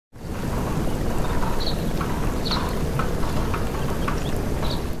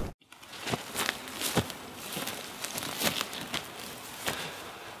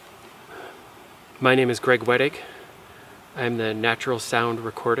My name is Greg Weddig. I'm the natural sound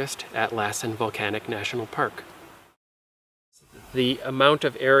recordist at Lassen Volcanic National Park. The amount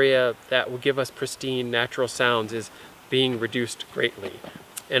of area that will give us pristine natural sounds is being reduced greatly.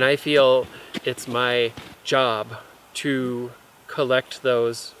 And I feel it's my job to collect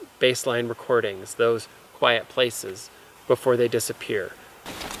those baseline recordings, those quiet places, before they disappear.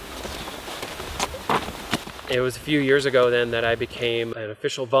 It was a few years ago then that I became an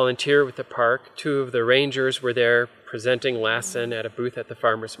official volunteer with the park. Two of the rangers were there presenting Lassen at a booth at the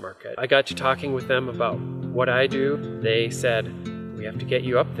farmer's market. I got to talking with them about what I do. They said, we have to get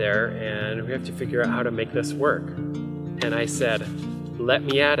you up there and we have to figure out how to make this work. And I said, let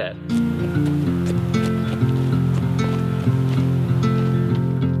me at it.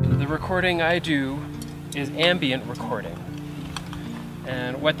 The recording I do is ambient recording.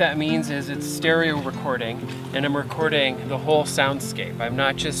 And what that means is it's stereo recording, and I'm recording the whole soundscape. I'm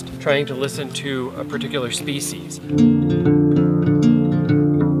not just trying to listen to a particular species.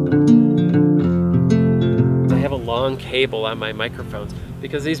 I have a long cable on my microphones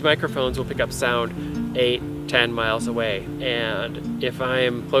because these microphones will pick up sound 8-10 miles away. And if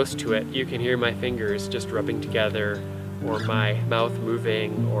I'm close to it, you can hear my fingers just rubbing together, or my mouth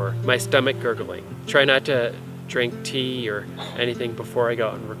moving, or my stomach gurgling. Try not to drink tea or anything before I go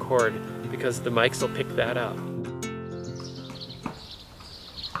out and record, because the mics will pick that up.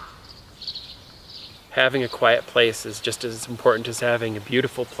 Having a quiet place is just as important as having a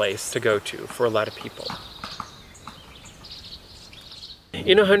beautiful place to go to for a lot of people.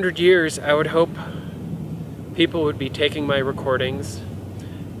 In 100 years, I would hope people would be taking my recordings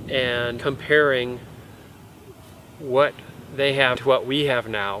and comparing what they have to what we have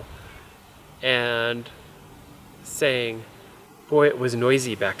now, and saying, boy, it was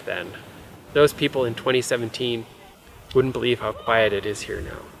noisy back then. Those people in 2017 wouldn't believe how quiet it is here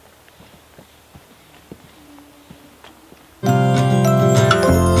now.